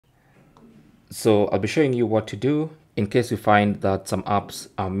So I'll be showing you what to do in case you find that some apps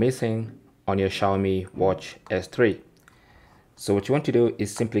are missing on your Xiaomi Watch S3. So what you want to do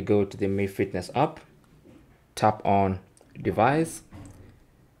is simply go to the Mi Fitness app, tap on device,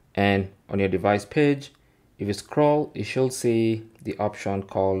 and on your device page, if you scroll, you should see the option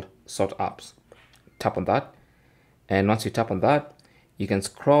called sort apps. Tap on that, and once you tap on that, you can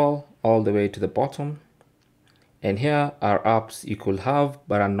scroll all the way to the bottom, and here are apps you could have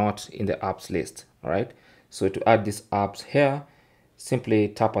but are not in the apps list. All right, so to add these apps here, simply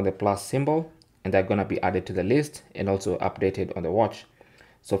tap on the plus symbol and they're going to be added to the list and also updated on the watch.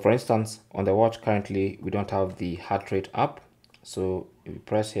 So for instance, on the watch currently we don't have the heart rate app, so if you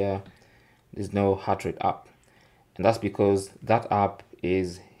press here, there's no heart rate app, and that's because that app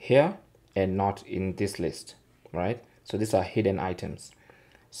is here and not in this list, right? So these are hidden items.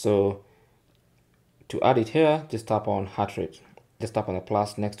 So to add it here, just tap on heart rate, just tap on the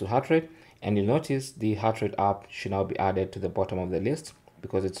plus next to heart rate, and you'll notice the heart rate app should now be added to the bottom of the list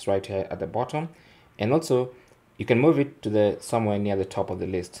because it's right here at the bottom. And also you can move it to the somewhere near the top of the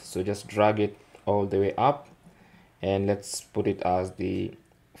list, so just drag it all the way up, and let's put it as the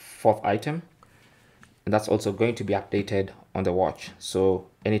fourth item, and that's also going to be updated on the watch. So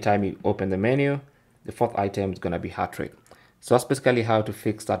anytime you open the menu, the fourth item is going to be heart rate. So that's basically how to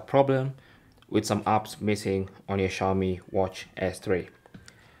fix that problem with some apps missing on your Xiaomi Watch S3.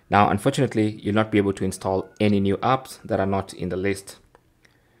 Now, unfortunately, you'll not be able to install any new apps that are not in the list.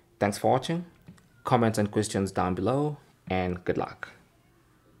 Thanks for watching. Comments and questions down below, and good luck.